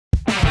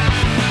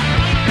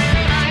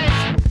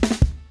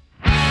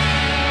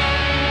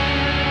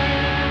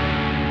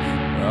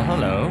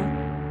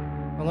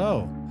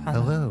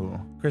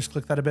Chris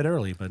clicked that a bit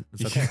early, but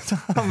it's okay.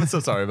 I'm so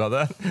sorry about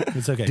that.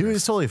 It's okay. Dude,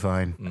 it's totally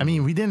fine. I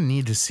mean, we didn't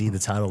need to see the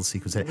title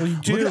sequence. Well, you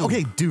do.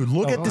 Okay, dude,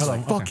 look at this hold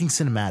on, fucking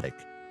cinematic.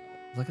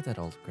 Look at that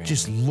old granny.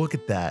 Just look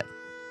at that.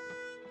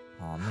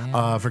 Oh,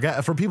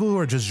 man. For people who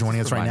are just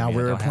joining us right now,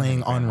 we're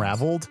playing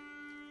Unraveled.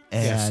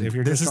 And Yes, if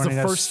you're this just is the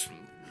joining first. us,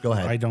 Go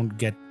ahead. I don't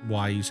get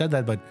why you said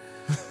that, but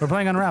we're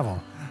playing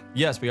Unravel.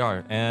 Yes, we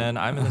are. And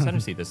I'm in the center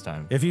seat this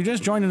time. If you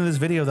just joined into this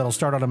video, that'll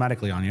start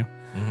automatically on you.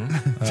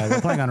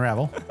 We're playing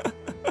Unravel.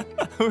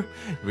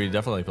 We're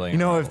definitely playing. You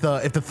know, if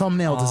the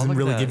thumbnail doesn't look at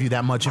really that. give you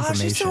that much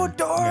information. She's so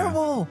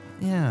adorable.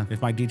 Yeah.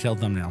 If my detailed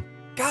thumbnail.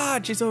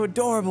 God, she's so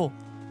adorable.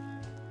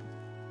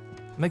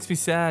 Makes me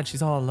sad.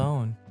 She's all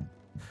alone.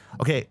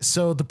 Okay,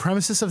 so the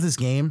premises of this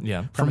game,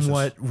 from premises.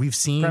 what we've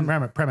seen,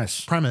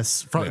 Premise.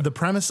 the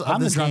premise of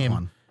I'm this the drunk game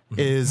one.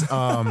 is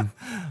I'm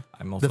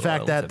also the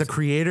fact that the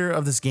creator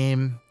of this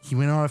game, he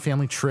went on a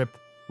family trip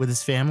with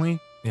his family.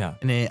 Yeah.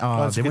 And they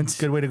That's a went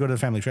good way to go to the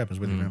family trip is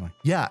with your family.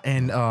 Yeah,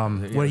 and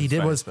what he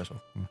did was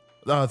special.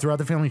 Throughout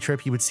the family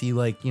trip, he would see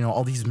like, you know,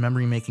 all these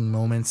memory making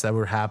moments that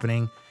were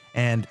happening,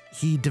 and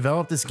he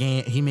developed this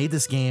game. He made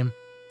this game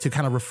to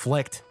kind of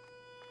reflect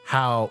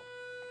how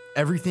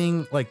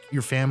everything, like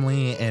your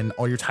family and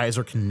all your ties,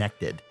 are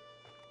connected.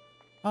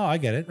 Oh, I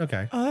get it.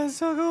 Okay. Oh, that's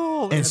so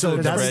cool. And so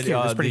that's cute.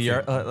 That's pretty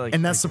cute.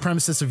 And that's the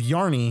premises of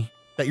Yarny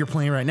that you're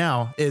playing right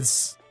now.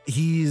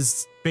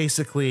 He's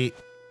basically,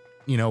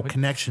 you know,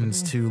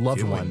 connections to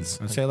loved ones.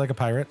 Let's say it like a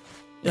pirate.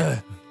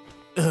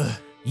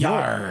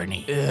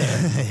 Yarny.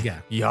 Yeah.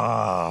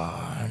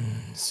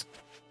 Yarns.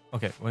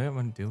 Okay, what am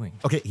I doing?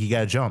 Okay, you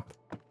gotta jump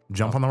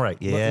on the right.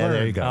 Yeah,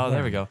 there you go. Oh,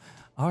 there we go.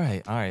 All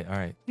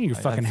right. You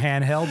fucking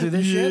handheld do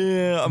this shit?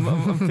 Yeah,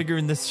 I'm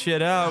figuring this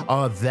shit out.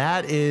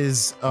 That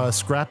is a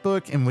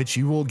scrapbook in which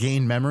you will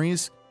gain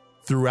memories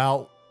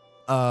throughout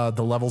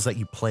the levels that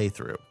you play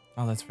through.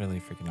 Oh, that's really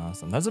freaking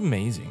awesome. That's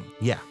amazing.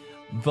 Yeah,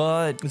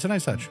 But It's a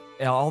nice touch.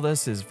 all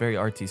this is very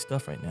artsy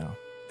stuff right now.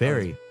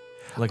 very.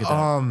 Look at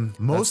that.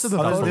 Most of the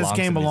That's- This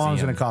game belongs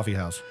in a museum. coffee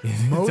house.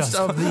 most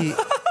of the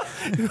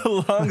It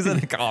belongs in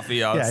a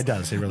coffee house. Yeah, it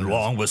does. It really does.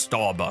 Along with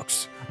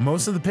Starbucks.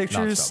 most of the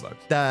pictures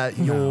Starbucks. that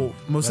you'll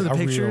most of the A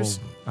real- pictures.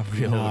 A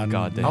real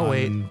goddamn. Oh,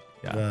 wait.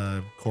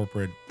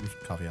 Corporate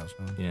coffee house.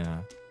 Huh? Yeah.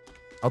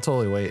 I'll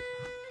totally wait.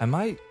 Am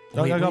I?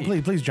 Go, wait, go, wait.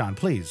 Please, please, John,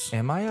 please.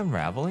 Am I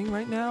unraveling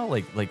right now?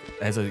 Like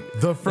as a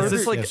The is further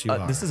this like Yes, you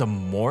are. this is a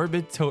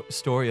morbid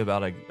story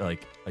about a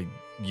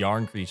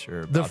yarn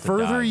creature. the about to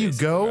further die, you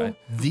basically, go, right?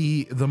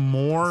 the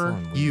more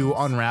Someone you leaves.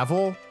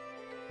 unravel,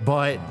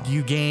 but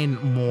you gain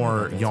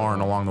more that's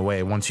yarn all. along the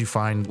way once you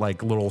find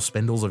like little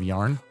spindles of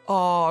yarn.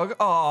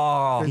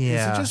 Oh, Is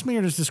Yeah. it just me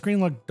or does the screen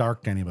look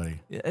dark to anybody?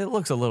 it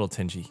looks a little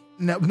tingy.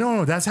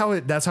 No, that's how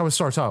it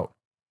starts out.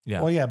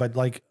 Yeah. Well, yeah, but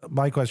like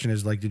my question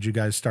is like, did you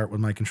guys start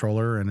with my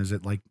controller and is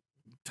it like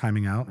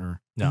timing out or?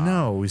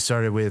 No, we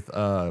started with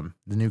the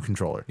new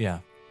controller. Yeah.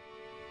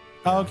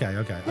 Oh, okay. Yeah,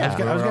 I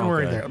was getting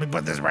worried okay. there. Let me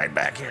put this right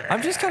back here.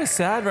 I'm just kind of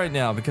sad right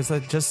now because I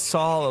just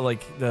saw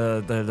like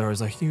there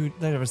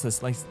was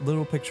this like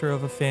little picture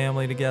of a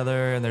family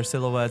together and their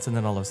silhouettes, and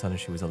then all of a sudden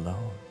she was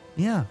alone.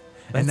 Yeah.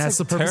 And that's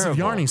the like, purpose terrible. of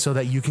yarning, so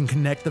that you can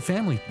connect the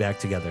family back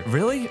together.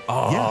 Really?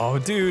 Oh,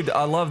 dude,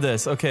 I love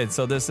this. Okay,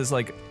 so this is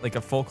like a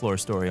folklore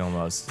story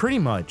almost. Pretty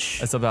much.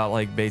 It's about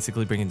like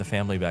basically bringing the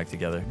family back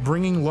together.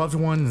 Bringing loved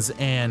ones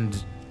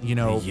and, you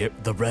know,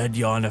 Yep, the red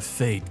yarn of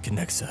fate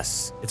connects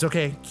us. it's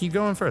okay. Keep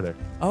going further.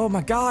 Oh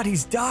my God,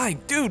 he's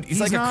dying, dude. He's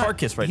like a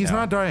carcass right now. He's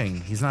not dying.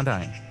 He's not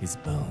dying. His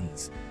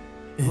bones.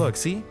 Look,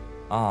 see?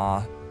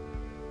 Aw.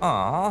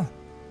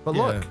 But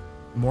Yeah. look,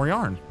 more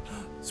yarn.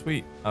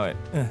 Sweet. All right,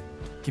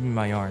 give me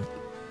my yarn.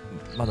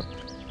 Mother.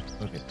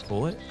 Okay,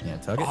 pull it. Yeah,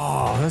 tug it.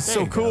 Oh, that's There so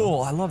you go.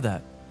 cool. I love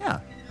that. Yeah.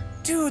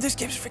 Dude, this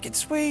game's freaking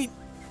sweet.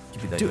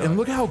 Give me that Dude, yarn. and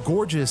look at how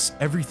gorgeous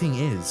everything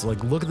is.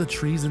 Like, look at the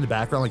trees in the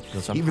background. Like,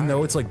 Yes, I'm even though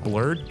tired. it's like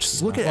blurred,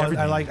 just look at Well,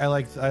 everything.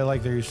 I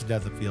like their use of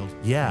depth of field.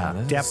 Yeah.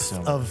 this is Depth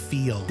so- of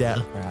field.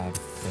 Depth. grab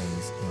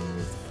things in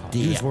with power.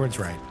 Yeah. Use words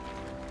right.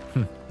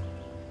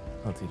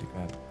 LT to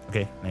grab.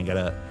 Okay, now you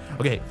gotta.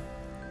 Okay,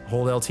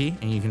 hold LT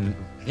and you can.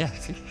 Yeah,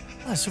 see?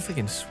 Oh, that's so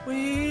freaking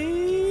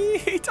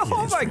sweet.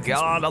 Oh my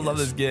God, I love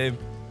this game.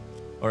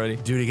 Already?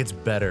 Dude, it gets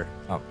better.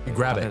 Oh, You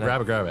grab it,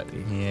 okay, grab it.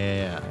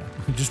 Yeah.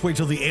 Just wait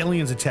till the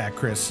aliens attack,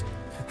 Chris.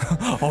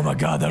 Oh my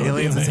God, that would be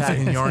Aliens amazing.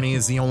 attacking Yarny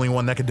is the only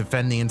one that could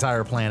defend the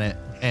entire planet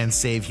and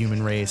save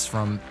human race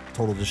from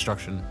total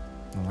destruction.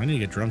 Oh, I need to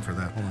get drunk for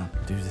that. Hold on.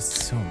 Dude, this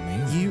is so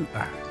amazing. You.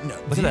 No,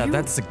 Look do at that. you-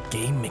 That's a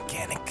game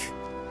mechanic.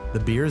 The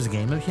beer is a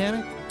game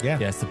mechanic? Yeah.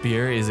 Yes, the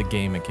beer is a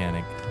game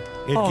mechanic.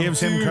 It Oh, gives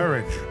him dude.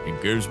 courage.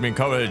 It gives me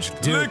courage.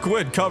 Dude.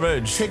 Liquid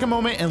courage. Take a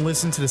moment and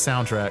listen to the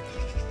soundtrack.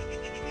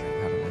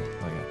 How do I?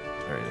 Oh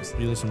yeah, there it is.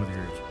 You listen with your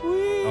ears.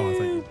 Oh, I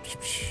thought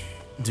you.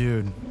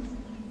 Dude.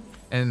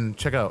 And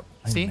check out.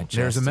 I'm See?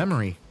 There's a majestic.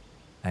 memory.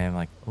 I am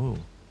like, ooh.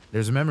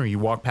 There's a memory. You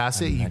walk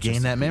past it, you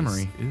gain that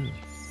memory. Ooh.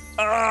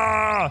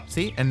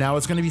 See, and now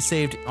it's going to be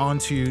saved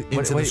onto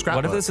into the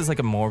scrapbook. What if this is like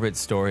a morbid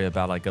story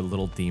about like a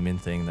little demon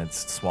thing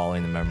that's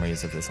swallowing the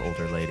memories of this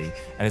older lady,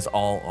 and it's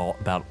all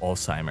about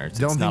Alzheimer's?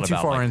 Don't it's think not too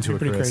about, far like, into it,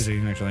 Pretty Chris.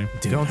 crazy, actually.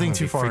 Dude, Don't that think would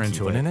too be far freaky,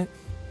 into wouldn't it.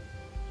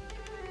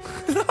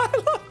 I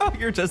love how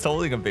you're just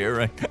holding a beer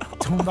right now.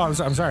 Oh,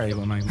 I'm sorry.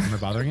 Am I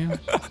bothering you?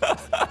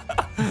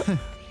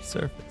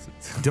 Surface.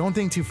 Don't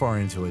think too far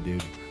into it,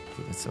 dude.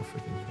 It's so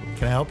freaking cool.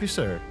 Can I help you,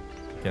 sir?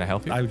 Can I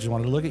help you? I just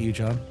wanted to look at you,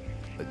 John.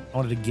 I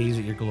wanted to gaze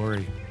at your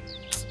glory.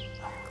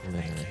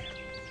 Glitter.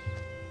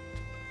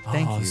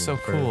 Thank Oh, you. so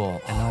for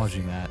cool.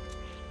 acknowledging that.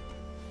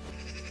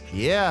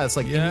 Yeah, it's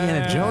like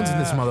Indiana Jones in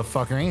this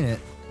motherfucker, ain't it?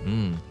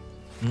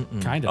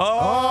 Kind of.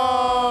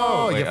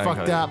 Oh, Wait, you I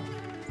fucked got up.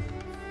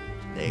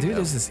 There you Dude, go.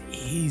 this is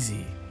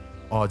easy.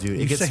 Oh, dude,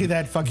 You say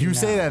that fucking You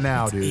say now. that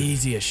now, dude.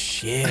 Easy as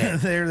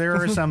shit. there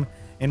are some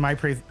in my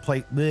plate.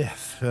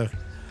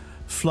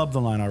 Flub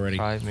the line already.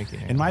 Try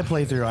making In my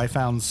playthrough, I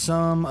found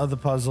some of the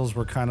puzzles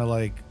were kind of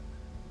like,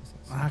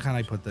 how can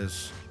I put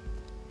this?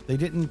 They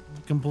didn't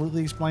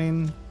completely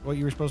explain what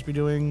you were supposed to be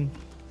doing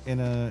in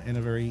a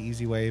very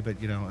easy way,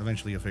 but you know,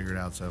 eventually you'll figure it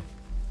out. So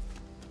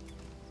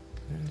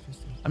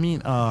I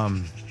mean,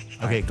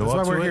 okay, go that's up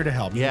why to we're it. here to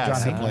help. Yeah, John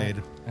see? had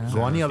played.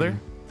 Go on the other.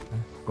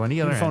 Go on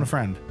the other Phone a end.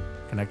 friend.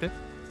 Connect it.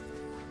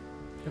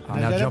 Now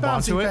Now jump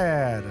onto it.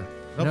 Pad.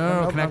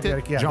 No, connect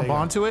it. Jump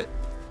onto it.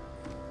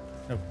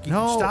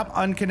 No. Stop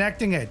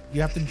unconnecting it.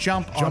 You have to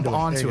jump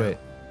Onto There you it.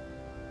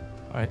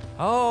 All right.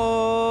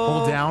 Oh.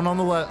 Hold down on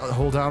the left.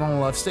 Hold down on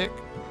the left stick,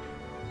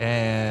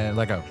 and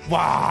let go. go.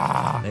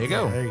 Wow. There you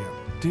go. There you go.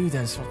 Dude,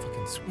 that's so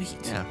fucking sweet.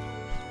 Yeah.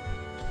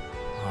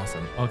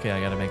 Awesome. Okay, I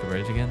gotta make a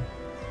bridge again.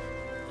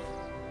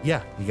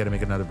 Yeah, you got to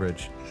make another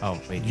bridge. Oh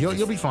wait.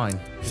 You'll be fine.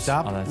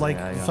 Stop Oh, that's like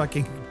okay, yeah.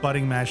 fucking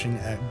button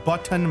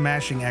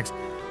mashing X.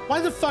 Why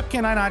the fuck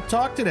can I not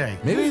talk today?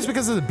 Maybe it's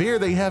because of the beer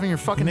that you have in your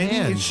fucking Maybe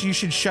hand. you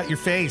should shut your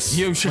face.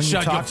 You should when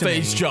shut your talk to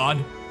face, me.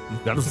 John.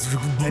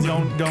 And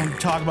don't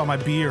talk about my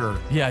beer.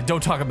 Yeah,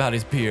 don't talk about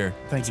his beer.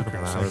 Thank you,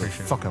 Chris. I I appreciate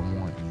it. fucking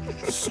want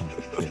you. Son of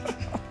a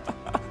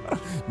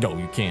bitch. No,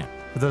 you can't.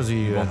 For those of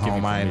you at Won't give you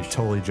home, I'm permission.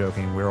 totally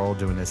joking. We're all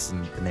doing this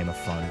in the name of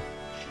fun.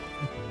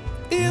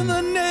 In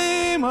the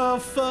name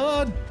of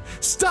fun.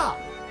 Stop!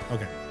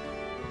 Okay.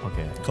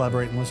 Okay.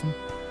 Collaborate and listen.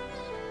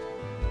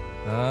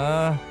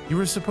 You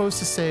were supposed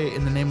to say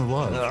in the name of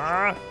love.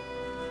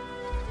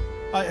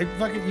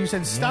 You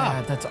said stop.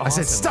 Yeah, that's awesome. I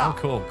said stop. Oh,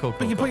 cool, cool.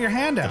 But you put your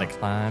hand out. Gotta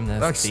climb this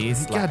That's-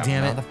 beast. God like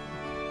damn a it. mother-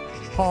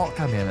 Paul,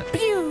 God damn it.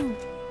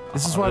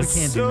 This is why we that's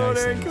can't do so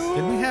nice damn things. cool.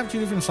 Did we have two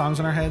different songs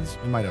in our heads?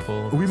 We might have.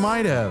 Cool. We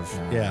might have.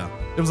 Yeah.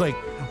 It was like,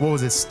 what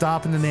was it?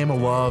 Stop in the name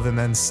of love, and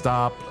then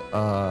stop.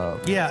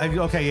 Yeah.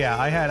 Okay. Yeah.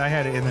 I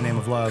had it in the name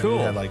of love. Cool. You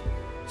had like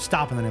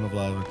stop in the name of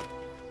love. I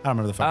don't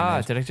remember the fucking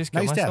names. Did I just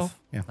kill Nice myself?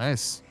 death. Yeah.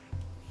 Nice.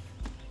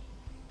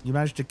 You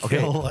managed to Okay.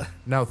 kill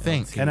Now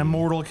think. an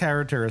immortal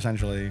character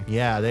essentially.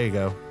 Yeah, there you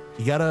go.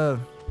 You gotta.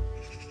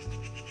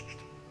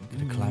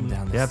 Gotta climb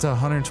down this. You have to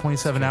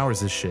 127 hours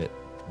this shit.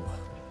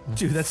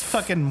 Dude, that's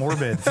fucking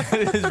morbid.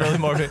 It is really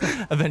morbid.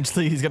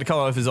 Eventually, he's gonna come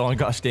out with his own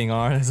gosh dang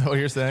arm. Is that what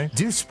you're saying?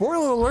 Dude,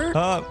 spoiler alert.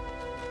 Oh,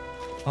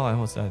 I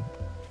almost died.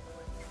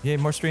 Yay,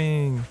 more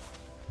string.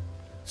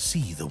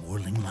 See the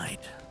whirling light.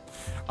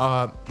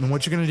 And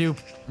what you're gonna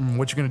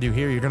do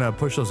here, you're gonna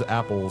push those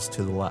apples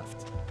to the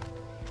left.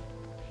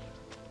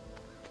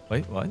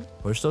 Wait,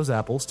 what? Push those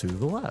apples to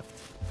the left.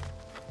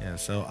 Yeah,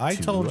 so I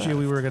To told the you left.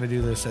 we were going to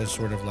do this as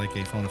sort of like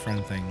a phone a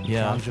friend thing.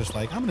 Yeah. I was just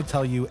like, I'm going to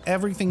tell you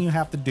everything you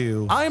have to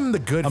do. I'm the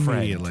good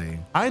Immediately.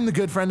 friend. I'm the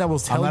good friend that will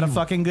tell I'm not you. a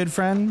fucking good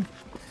friend.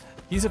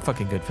 He's a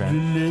fucking good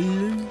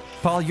friend.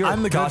 Paul, you're I'm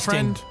a the good gosh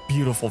dang friend.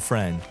 beautiful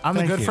friend. I'm the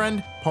Thank good you.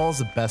 friend. Paul's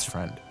the best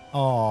friend.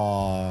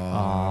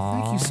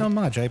 Aww. Thank you so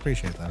much. I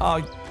appreciate that.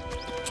 Oh,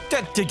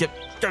 get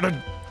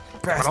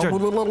bastard.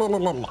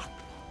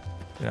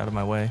 Get out of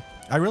my way.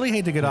 I really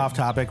hate to get off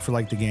topic for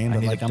like the game, I but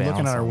need like to I'm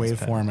looking at our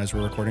balance on this waveform as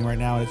we're recording right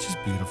now, and it's just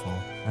beautiful.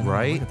 I know,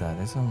 Right? Look at that.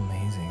 It's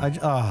amazing.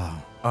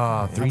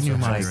 Three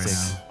new so mics.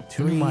 excited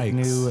Two three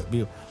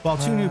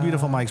mics. two new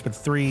beautiful mics, but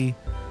three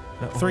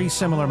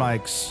similar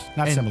mics.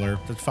 Not And- similar.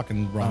 That's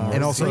fucking wrong.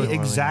 and also- three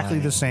exactly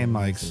the same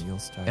mics.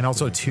 And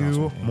also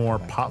 2 more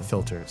pop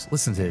filters.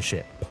 Listen to this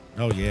shit.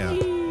 Oh yeah.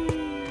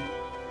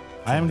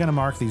 I am gonna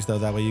mark these though.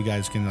 That way you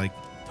guys can like,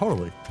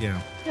 Totally. you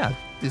know. Yeah,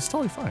 it's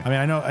totally fine. I mean,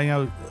 I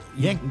know.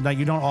 Like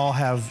you don't all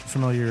have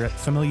familiarity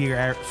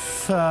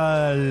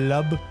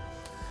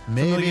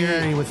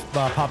with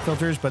pop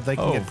filters, but they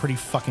can Oh, get pretty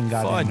fucking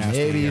goddamn fudge. nasty.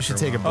 Maybe you after should a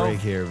take a while. break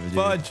here. Dude.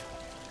 Fudge.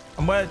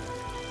 I'm wet.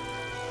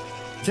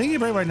 Taking a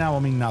break right now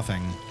will mean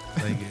nothing.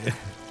 Like,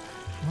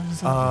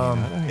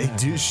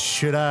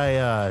 Should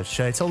I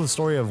tell the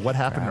story of what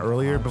happened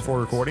earlier before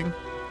recording?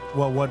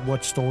 well,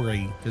 what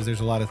story? Because there's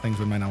a lot of things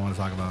we might not want to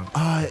talk about.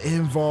 It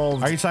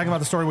involved. Are you talking about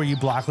the story where you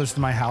blacklisted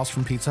my house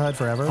from Pizza Hut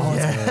forever?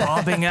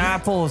 Bobbing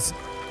apples.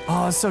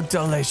 Oh, so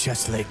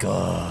deliciously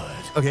good.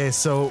 Okay,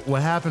 so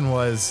what happened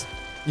was,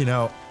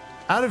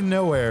 out of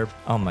nowhere,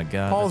 Oh my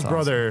god. Paul's that's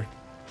awesome. brother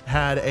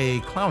had a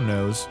clown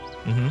nose.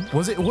 Mm-hmm.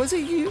 Was it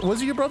you?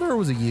 Was it your brother or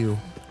was it you?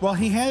 Well,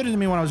 he handed it to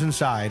me when I was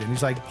inside, and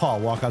he's like, Paul,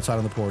 walk outside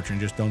on the porch and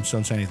just don't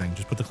say anything.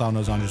 Just put the clown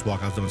nose on, just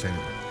walk out, don't say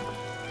anything.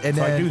 And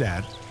So then, I do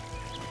that.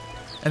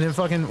 And then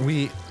fucking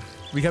we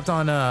kept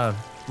on.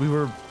 We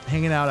were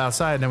hanging out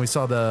outside, and then we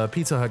saw the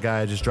Pizza Hut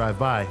guy just drive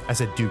by. I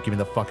said, "Dude, give me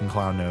the fucking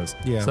clown nose."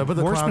 Yeah. So I put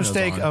the worst clown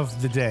mistake nose on.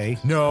 of the day.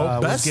 No,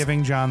 was best-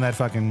 giving John that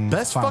fucking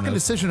Best clown fucking nose.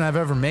 decision I've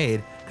ever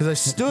made because I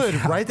stood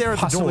right there at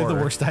the Possibly door.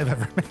 the worst I've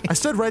ever made. I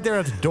stood right there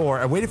at the door.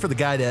 I waited for the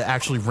guy to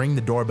actually ring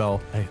the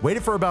doorbell.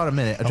 Waited for about a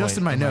minute,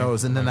 adjusted my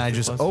nose, and then I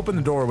just opened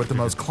the door with the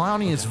most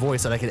clowniest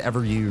voice that I could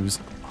ever use.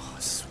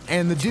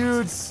 And the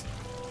dude,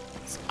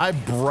 I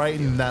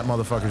brightened that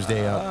motherfucker's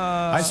day up.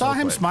 I saw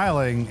him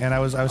smiling, and I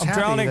was happy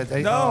drowning.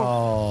 that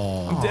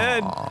No. I'm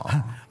dead.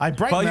 I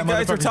brightened While that you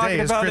guys were motherfucker's talking day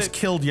as about Chris it.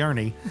 killed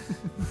Yarny.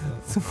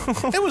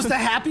 It was the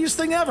happiest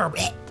thing ever.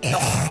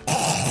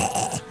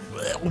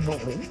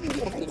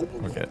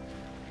 Okay.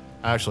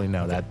 Actually,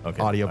 no, that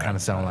audio kind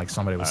of sounded like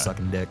somebody was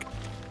sucking dick.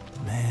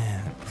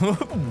 Man.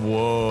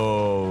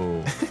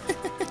 Whoa.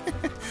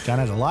 John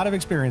has a lot of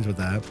experience with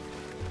that.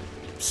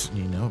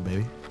 You know,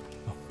 baby.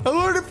 I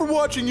learned it from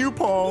watching you,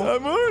 Paul. I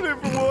learned it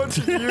from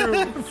watching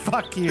you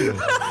Fuck you.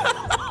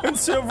 in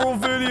several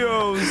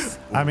videos.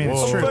 I mean,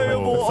 it's true.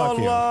 Available Fuck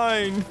you.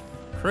 online.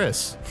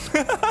 Chris.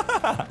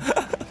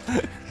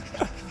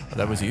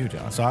 That was you,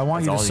 John. So I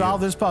want you to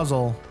solve this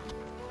puzzle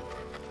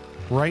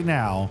right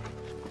now.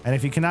 And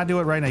if you cannot do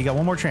it right now, you got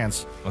one more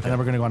chance. Okay. And then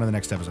we're going to go on to the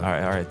next episode. All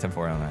right,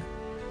 10-4 on that.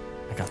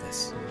 I got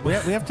this. We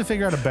have to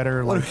figure out a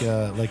better like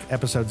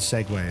episode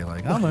segue.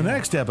 Like on the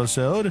next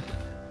episode,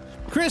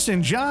 Chris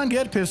and John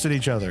get pissed at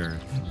each other.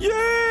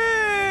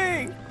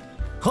 Yay!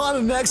 On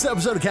the next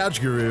episode of Couch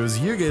Gurus,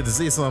 you get to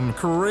see some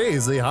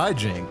crazy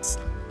hijinks.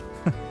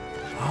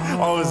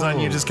 All of a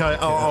sudden, you just cut.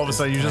 All of a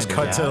sudden, you just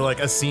cut to like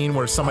a scene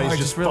where somebody's I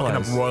just just fucking up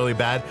realized. royally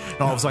bad, and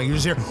all of a sudden, you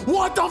just hear,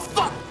 "What the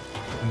fuck?"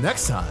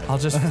 Next time, I'll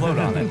just float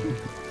on it.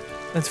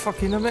 That's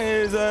fucking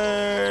amazing.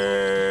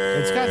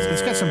 It's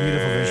got some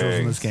beautiful visuals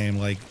in this game.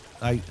 Like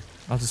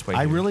I'll just wait.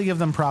 I here. really give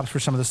them props for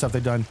some of the stuff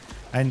they've done,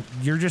 and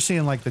you're just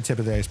seeing like the tip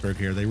of the iceberg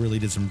here. They really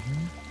did some.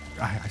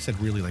 I said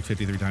really like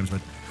 53 times,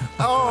 but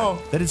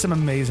they did some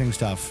amazing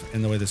stuff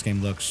in the way this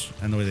game looks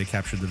and the way they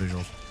captured the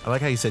visuals. I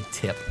like how you said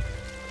 "tip."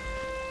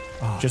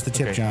 Just the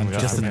tip, okay, John. we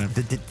got Just it.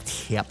 the The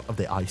tip of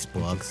the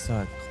iceberg.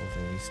 Start,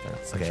 close,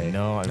 restart section. Okay.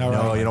 No, I All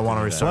No, right. you don't want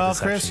to restart. Well, this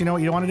Chris, section. you know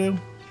what you want to do?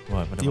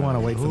 What You want to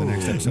wait for the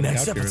next episode. of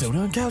Next Couch Gurus. episode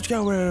on Couch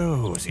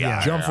Gurus.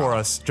 Yeah. Jump for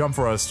us. Jump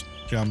for us.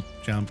 Jump,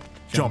 jump,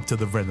 Jump to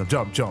the rhythm.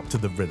 Jump to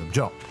the rhythm.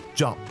 Jump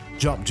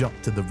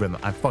to the rhythm.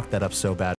 I fucked that up so bad.